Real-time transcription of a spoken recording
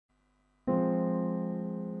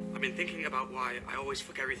I've been thinking about why I always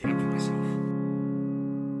fuck everything up for myself.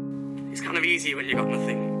 It's kind of easy when you got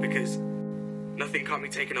nothing, because nothing can't be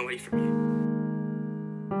taken away from you.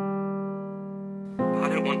 But I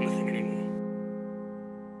don't want nothing anymore.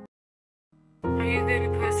 Are you the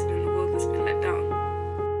only person in the world that's been let down?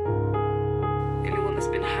 The only one that's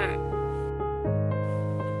been hurt?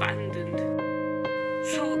 Abandoned?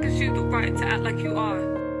 So what gives you the right to act like you are?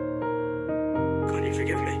 Can't you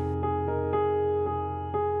forgive me?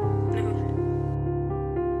 No.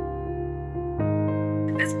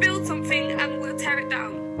 Let's build something and we'll tear it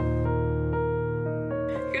down.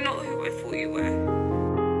 You're not who I thought you were.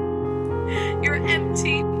 You're an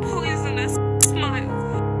empty, poisonous smile.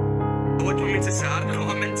 What do you want me to say? I don't know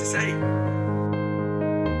what I meant to say.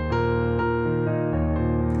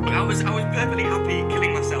 I was perfectly happy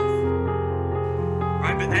killing myself.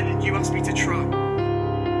 Right, but then you asked me to try.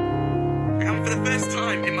 And for the first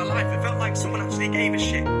time in my life, it felt like someone actually gave a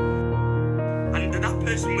shit. And that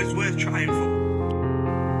person was worth trying for.